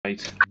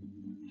fight.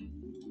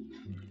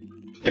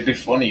 It'd be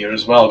funnier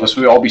as well, because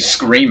we'd all be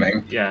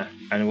screaming. Yeah,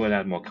 and it would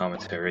add more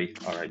commentary.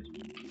 Alright.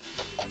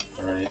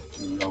 Alright,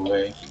 no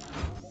way.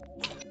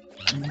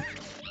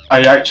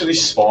 I actually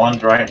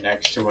spawned right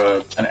next to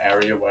an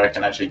area where I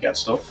can actually get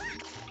stuff.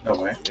 No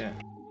way. Yeah.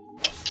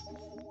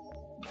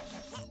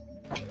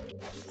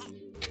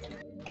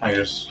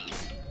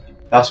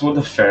 That's what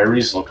the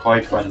fairies look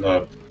like when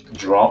they're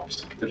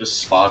dropped. They're just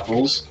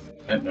sparkles.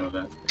 I didn't know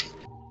that.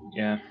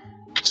 Yeah.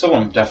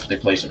 Someone definitely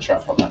placed a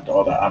trap on that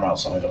door that I'm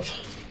outside of.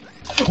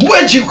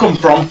 Where'd you come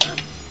from?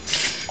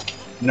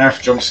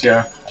 Nerf jump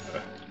scare.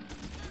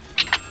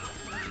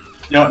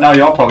 You know, now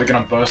you're probably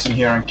gonna burst in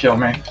here and kill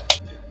me.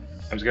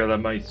 I'm just gonna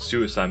let my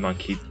suicide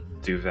monkey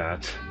do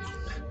that.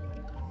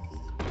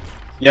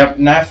 Yep,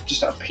 Nerf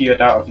just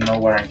appeared out of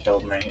nowhere and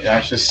killed me. It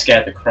actually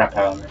scared the crap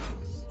out of me.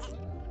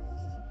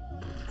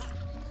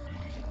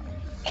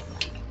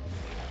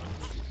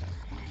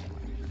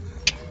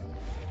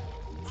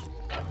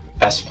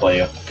 Best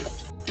player.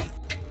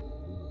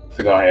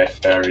 Forgot I had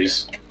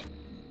fairies.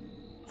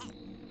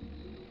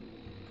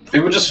 They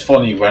were just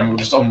funny when we were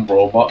just on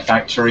Robot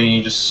Factory and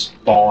you just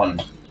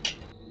spawned.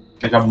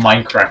 Like a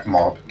Minecraft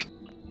mob.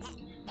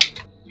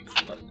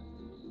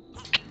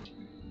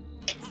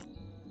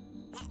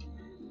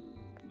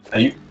 Are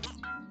you...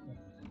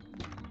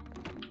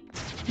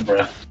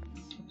 Bruh.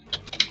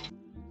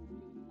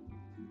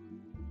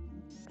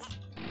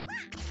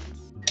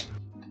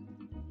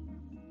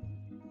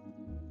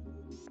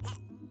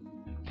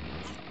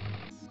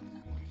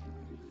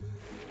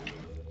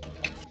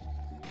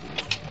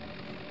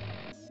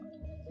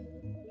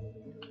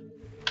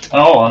 In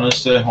all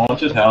honesty,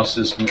 Haunted House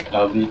is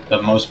the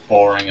most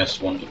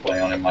boringest one to play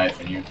on, in my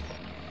opinion.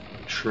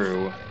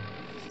 True.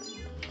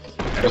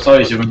 Because all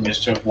you're doing is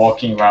just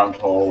walking around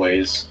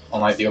hallways,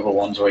 unlike the other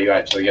ones where you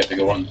actually get to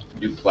go and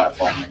do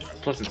platforming.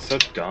 Plus, it's so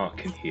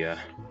dark in here.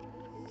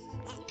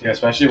 Yeah,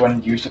 especially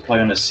when you used to play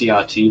on a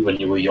CRT when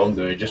you were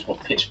younger, it just was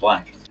pitch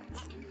black.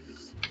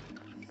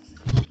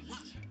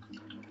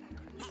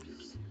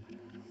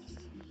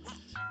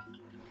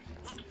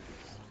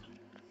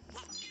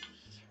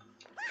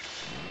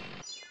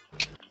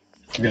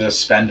 I'm gonna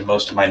spend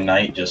most of my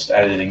night just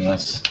editing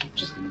this,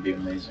 which is gonna be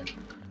amazing.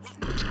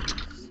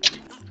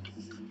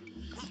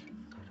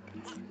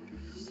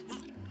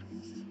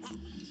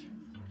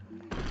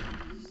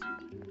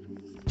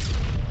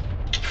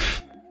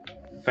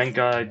 Thank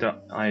God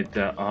I had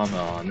the armor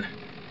on.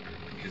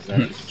 Because that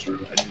is True.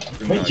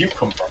 Where Where'd you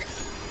come from?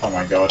 Oh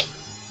my god.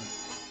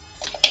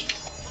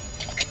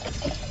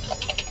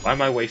 Why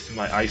am I wasting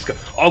my ice gun?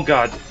 Oh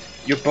god!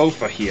 You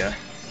both are here.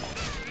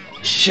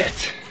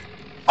 Shit!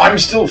 I'm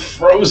still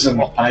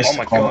frozen! Oh my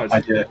god.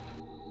 I did it.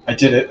 I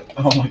did it.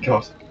 Oh my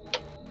god.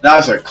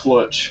 That's a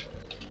clutch.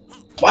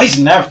 Why is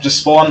Nav just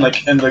spawn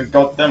like in the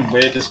goddamn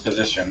weirdest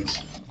positions?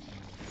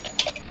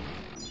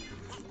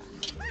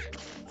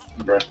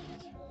 Bruh.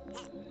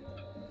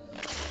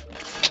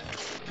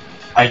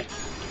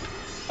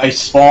 I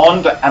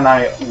spawned and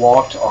I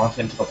walked off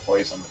into the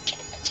poison.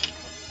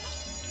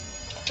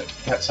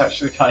 That's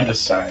actually kind of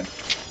sad.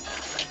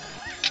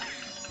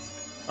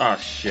 Ah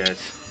shit.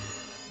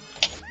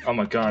 Oh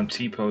my god, I'm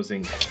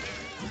T-posing.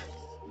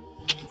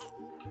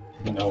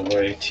 No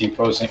way,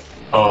 T-posing.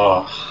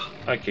 Oh.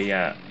 Okay,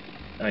 yeah.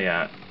 Oh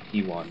yeah,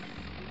 he won.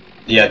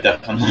 Yeah,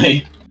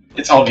 definitely.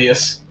 It's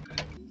obvious.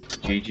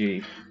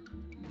 GG.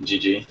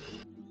 GG.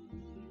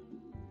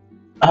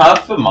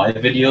 Half of my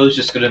video is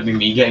just gonna be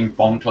me getting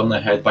bonked on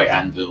the head by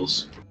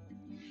anvils.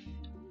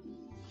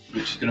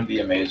 Which is gonna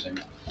be amazing.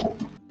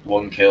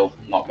 One kill,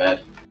 not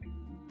bad.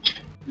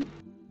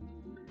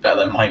 Better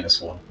than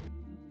 -1.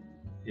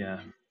 Yeah.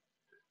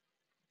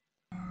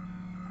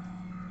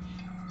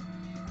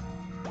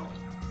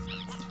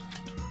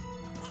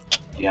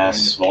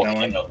 Yes,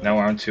 now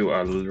on to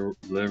our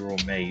literal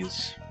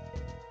maze.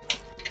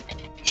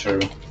 True.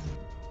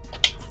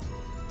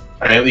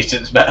 Or at least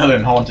it's better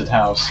than Haunted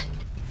House.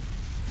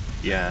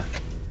 Yeah.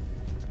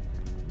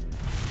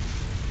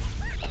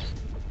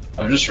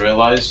 I've just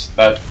realised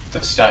that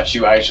the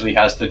statue actually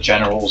has the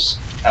general's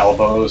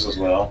elbows as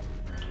well.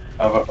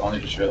 I've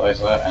only just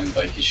realised that, and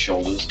like his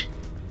shoulders.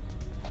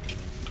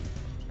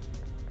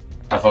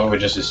 I thought it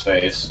was just his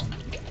face.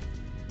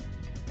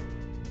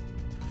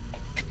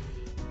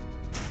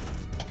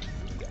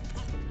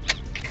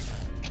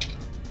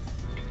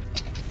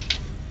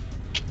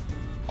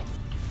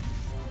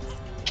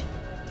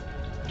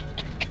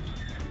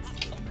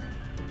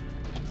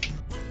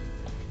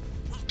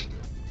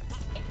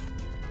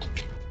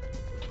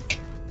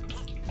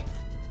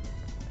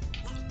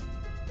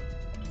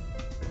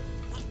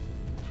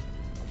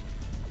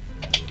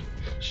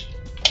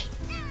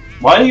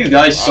 Why are you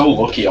guys so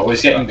lucky,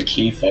 always getting the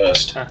key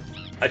first?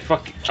 I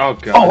fucking... Oh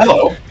god. Oh,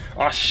 hello!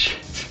 Oh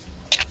shit.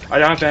 I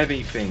don't have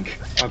anything.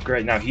 Oh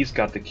great, now he's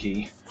got the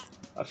key.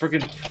 I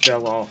freaking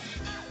fell off.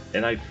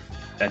 And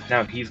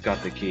now he's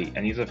got the key.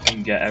 And he's gonna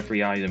fucking get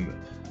every item.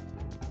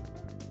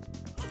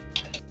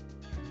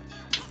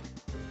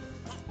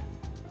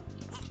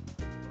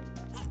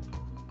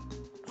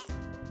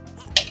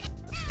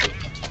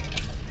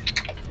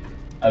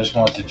 I just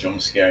wanted to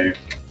jump scare you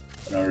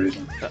for no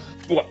reason.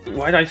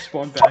 Why'd I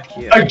spawn back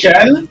here?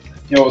 Again?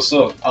 Yo, what's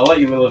up? I'll let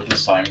you live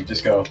this time.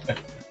 Just go.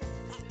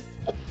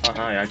 Oh,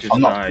 hi, I just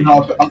I'm died.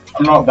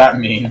 I'm not that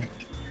mean.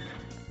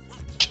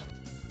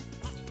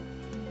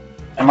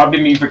 I might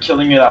be mean for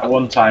killing you that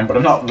one time, but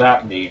I'm not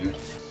that mean.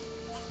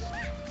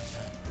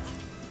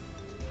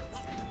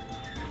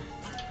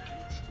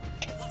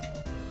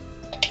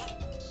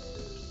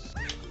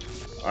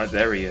 Oh,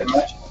 there he is.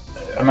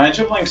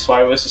 Imagine playing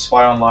Spy vs.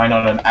 Spy Online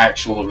on an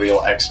actual real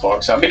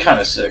Xbox. That'd be kind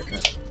of sick.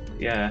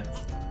 Yeah.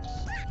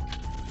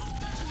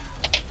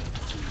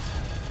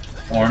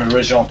 Or an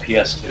original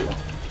PS2.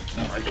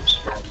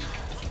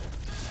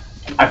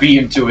 I beat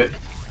him to it.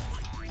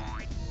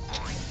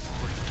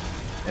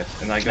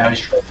 Yes, and I Now got.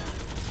 he's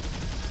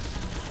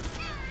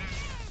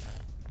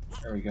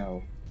There we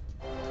go.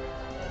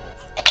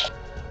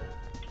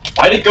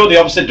 I did go the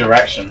opposite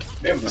direction.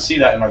 You'll be able to see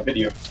that in my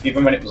video,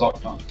 even when it was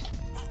locked on.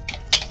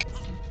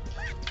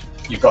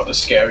 You've got the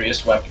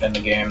scariest weapon in the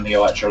game, the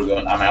electro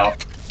gun. I'm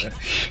out.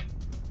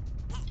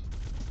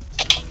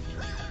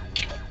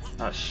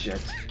 Oh shit.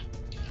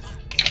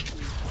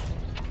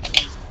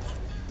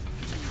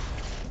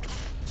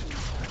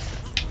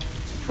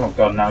 Oh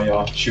god, now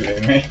you're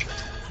shooting me.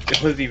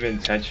 It wasn't even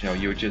intentional.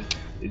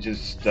 It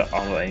just the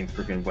auto aim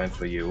freaking went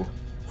for you.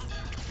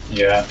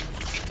 Yeah.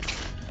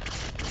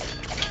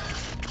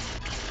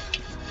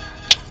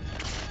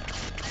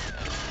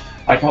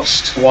 I got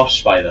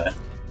squashed by that.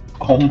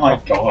 Oh my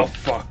Oh god.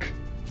 fuck.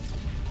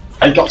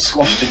 I got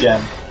squashed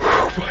again.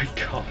 Oh my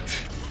god.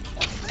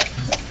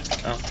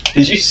 Oh.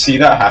 Did you see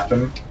that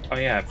happen? Oh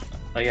yeah.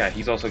 Oh yeah.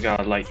 He's also got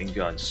a lightning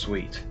gun.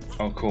 Sweet.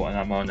 Oh cool. And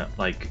I'm on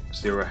like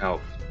 0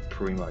 health,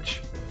 pretty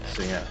much.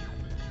 So yeah.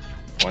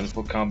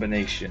 Wonderful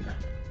combination.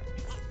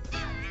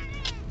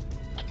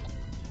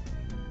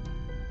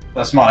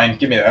 That's mine.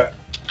 Give me that.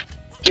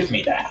 Give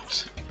me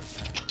that.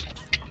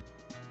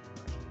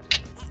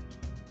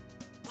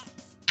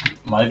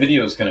 My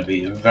video is going to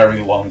be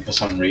very long for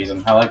some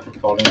reason. I like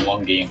recording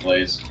long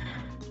gameplays.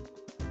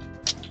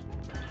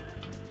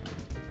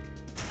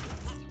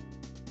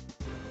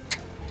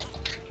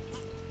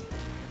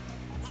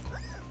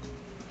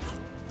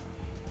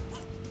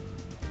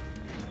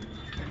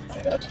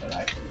 Okay, that's what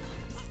I do.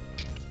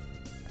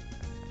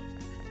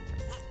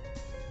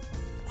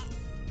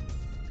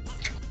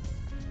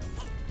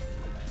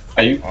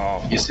 Are you?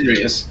 Oh. You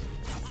serious?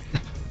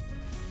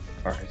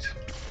 Alright.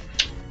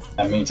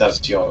 That means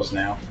that's yours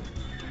now.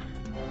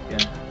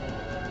 Yeah.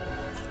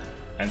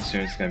 And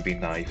soon it's gonna be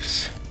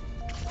knives.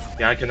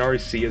 Yeah, I can already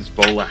see his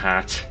bowler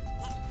hat.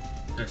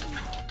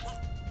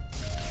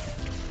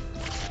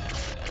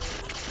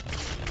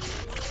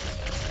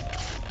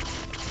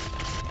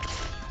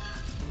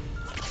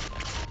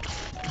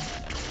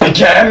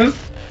 Again?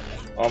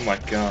 Oh my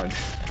god.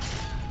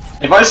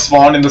 If I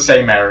spawn in the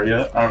same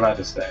area, I'm about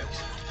to stay.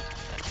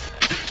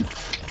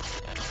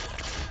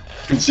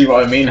 You can see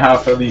what I mean?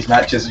 Half of these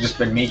matches have just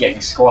been me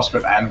getting squashed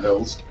with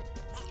anvils.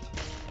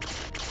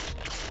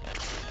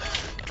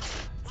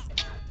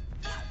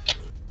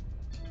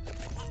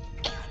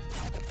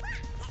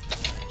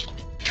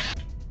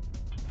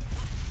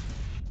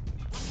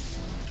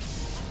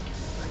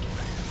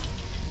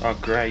 Oh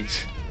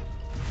great.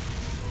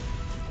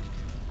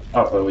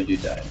 Uh-oh, you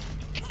died.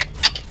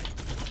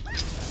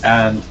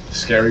 And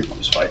scary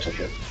spy took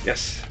it.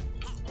 Yes.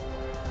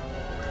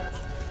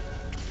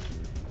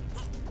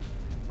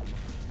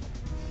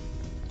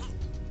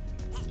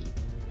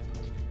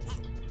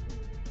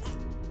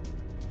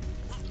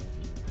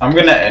 I'm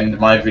gonna end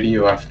my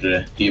video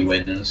after he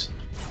wins.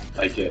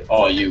 Like,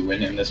 or you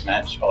win in this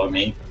match, or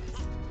me.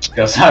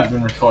 Because I've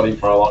been recording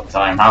for a long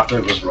time. Half of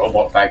it was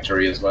Robot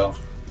Factory as well.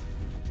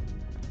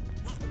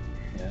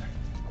 Yeah.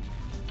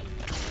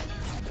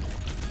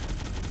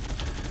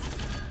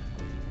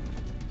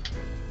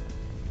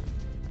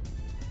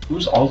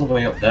 Who's all the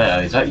way up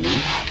there? Is that you?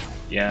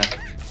 Yeah.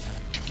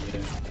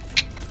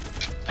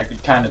 I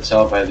could kind of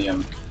tell by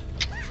the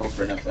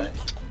footprint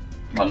effect.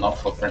 Well, not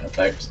footprint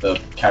effect, the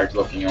character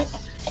looking up.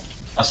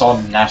 I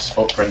saw Nash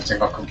footprints and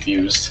got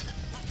confused.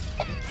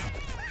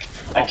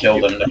 I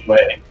killed him that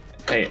way.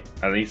 Hey,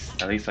 at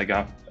least I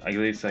got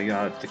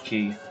the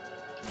key.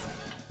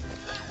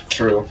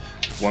 True.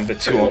 One of the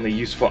two only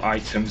useful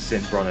items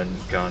in Run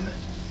and Gun.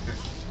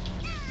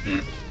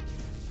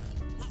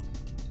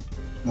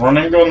 Run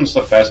and Gun's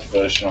the best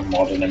version of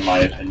modern in my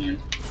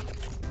opinion.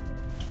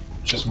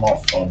 It's just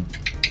more fun.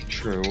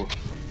 True.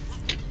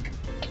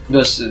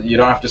 This, you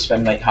don't have to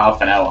spend like half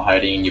an hour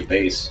hiding in your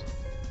base.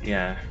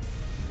 Yeah.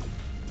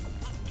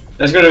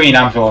 There's gonna be an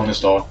anvil on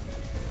this door.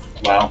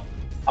 Wow.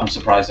 I'm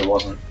surprised there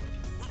wasn't.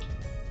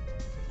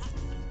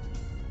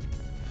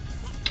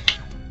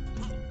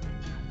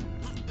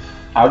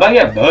 How did I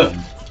get burned?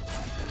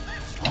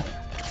 Huh?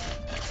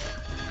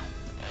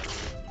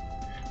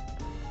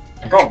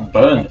 I got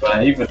burned, but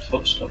I even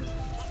touched him.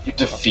 You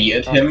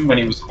defeated him when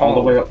he was all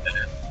the way up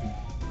there.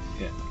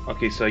 Yeah.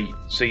 Okay, so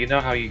you know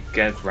how you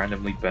get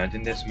randomly burned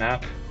in this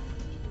map?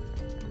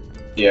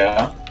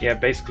 Yeah. Yeah,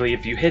 basically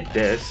if you hit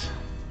this,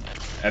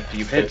 After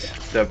you hit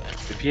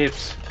if you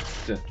hit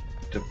the,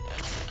 the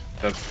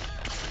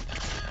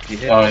if you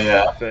hit Oh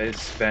yeah. the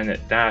spin,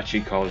 that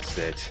actually causes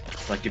it.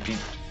 Like if you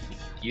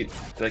Oh,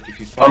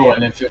 fire,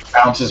 and if it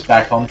bounces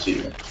back onto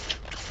you.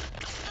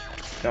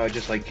 no, it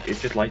just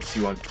lights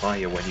you on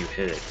fire when you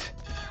hit it.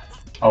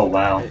 Oh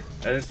wow. I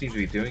don't seem to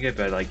be doing it,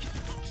 but like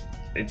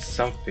it's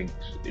something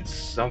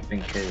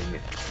hitting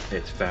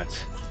it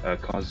that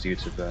causes you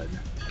to burn.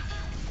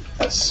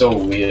 That's so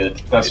weird.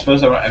 That's the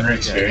first time I've ever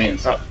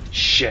experienced Oh that.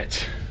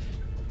 shit!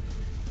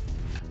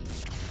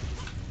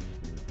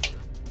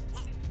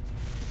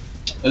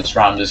 This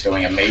round is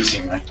going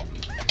amazingly.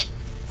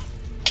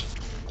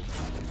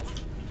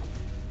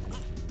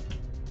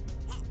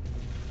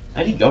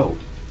 Where'd he go?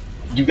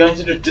 You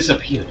guys just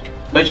disappeared.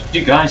 Where did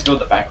you guys go?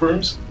 The back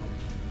rooms?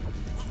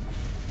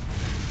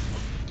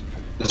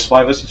 The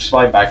Spy vs.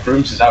 Spy back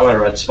rooms? Is that where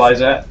Red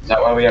Spy's at? Is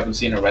that why we haven't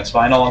seen a Red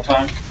Spy in a long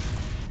time?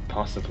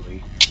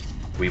 Possibly.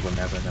 We will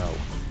never know.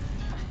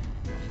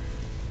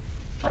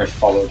 I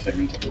followed him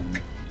into the room.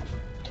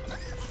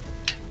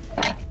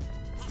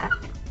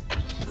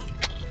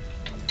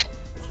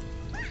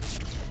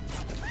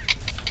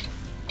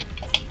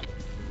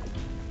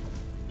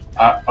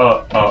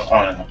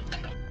 Oh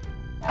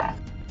no.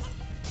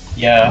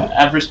 Yeah,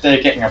 average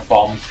day getting a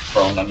bomb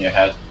thrown on your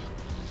head.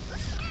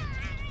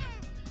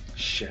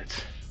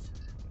 Shit.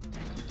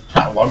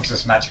 How long's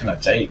this match gonna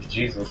take?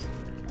 Jesus.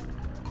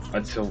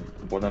 Until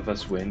one of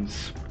us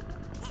wins.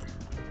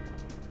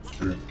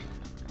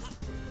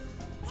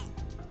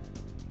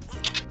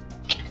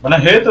 When I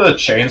hear the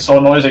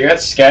chainsaw noise, I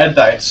get scared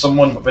that it's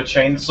someone with a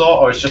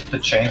chainsaw or it's just the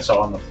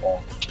chainsaw on the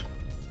floor.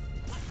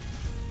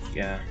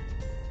 Yeah.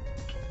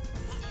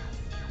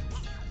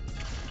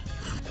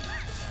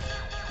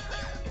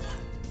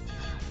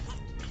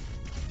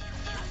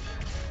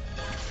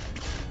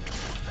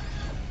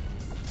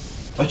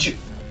 What you?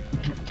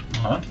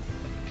 Huh?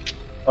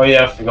 Oh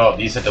yeah, I forgot.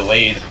 These are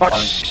delayed.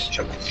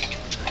 Uh-oh.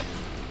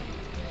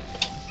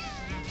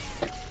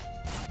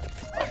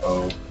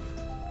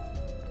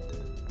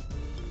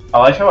 I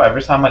like how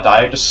every time I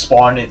die, I just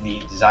spawn in the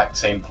exact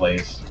same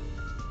place.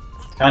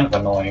 It's kind of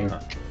annoying.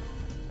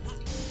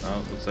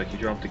 Oh, looks like you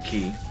dropped a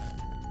key.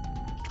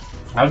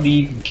 How did he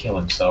even kill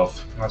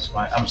himself? That's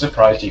my. I'm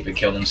surprised he even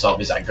killed himself.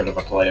 He's that good of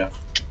a player.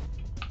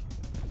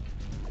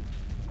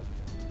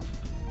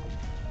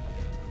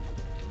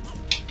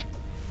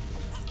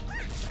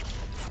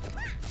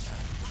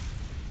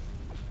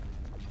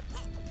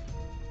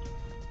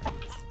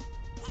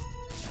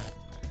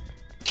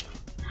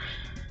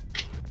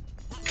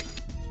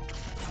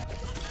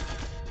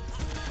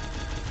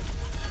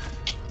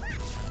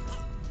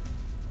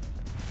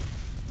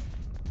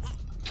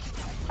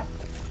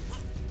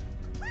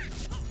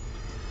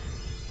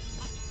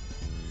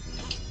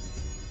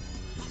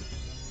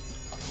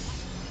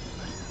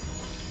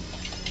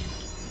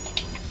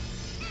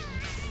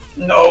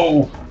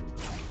 No!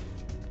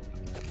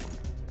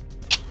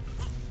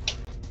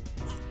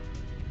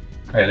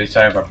 At least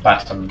I have a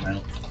baton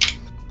now.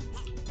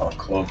 Or a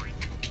club.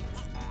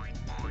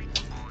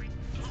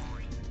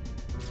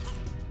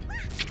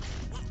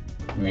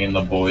 Me and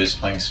the boys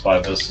playing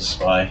Spy vs.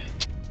 Spy.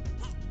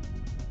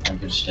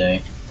 Average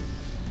day.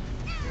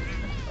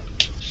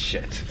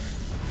 Shit.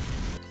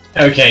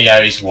 Okay,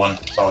 yeah, he's won.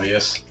 It's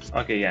obvious.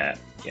 Okay, yeah,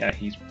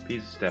 he's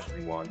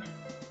definitely won.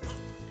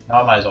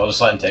 I might as well just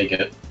let him take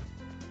it.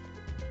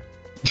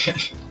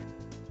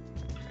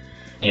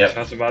 Yep.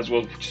 I might as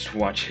well just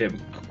watch him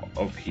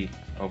over here.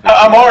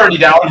 I'm already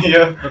down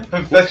here.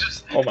 let's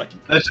just. Oh my.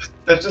 Let's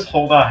just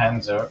hold our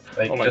hands up.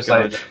 Like, Oh my just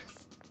god. like.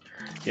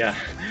 Yeah.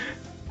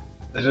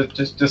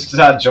 Just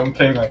start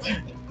jumping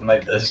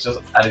like this, just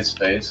at his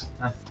face.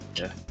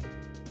 Yeah.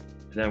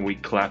 Then we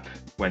clap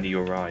when he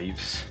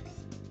arrives.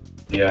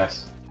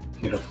 Yes.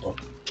 Beautiful.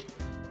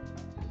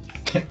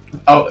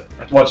 Oh,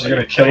 watch, he's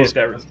gonna kill us.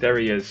 There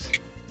he is.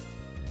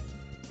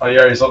 Oh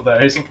yeah, he's up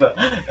there, he's up there.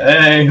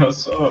 Hey,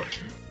 what's up?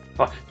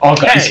 Oh God,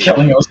 he's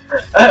killing us.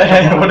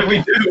 Hey, what did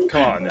we do?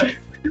 Come on.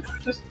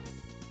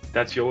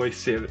 That's your way of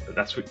saying,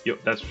 that's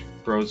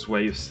bro's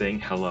way of saying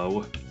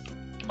hello.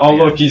 Oh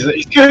yeah. Look,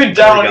 he's going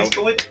down, he's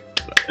going...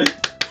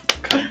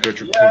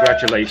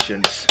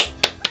 Congratulations.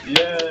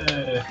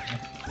 Yeah.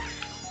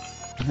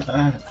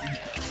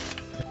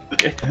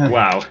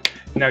 Wow.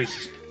 Now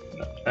he's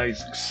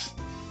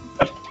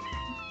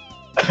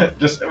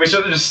we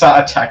should have just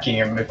started attacking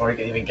him before he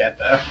can even get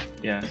there.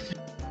 Yeah.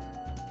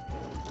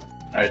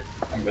 Alright,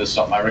 I'm gonna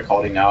stop my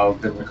recording now.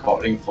 I've been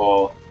recording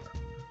for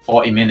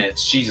 40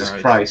 minutes. Jesus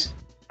Christ.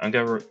 I'm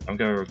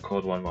gonna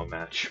record one more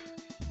match.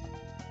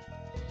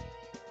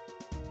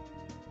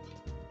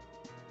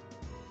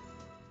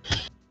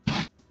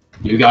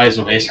 You guys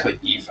were basically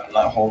even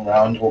that whole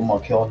round. One more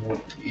kill and you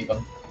would be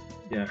even.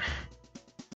 Yeah.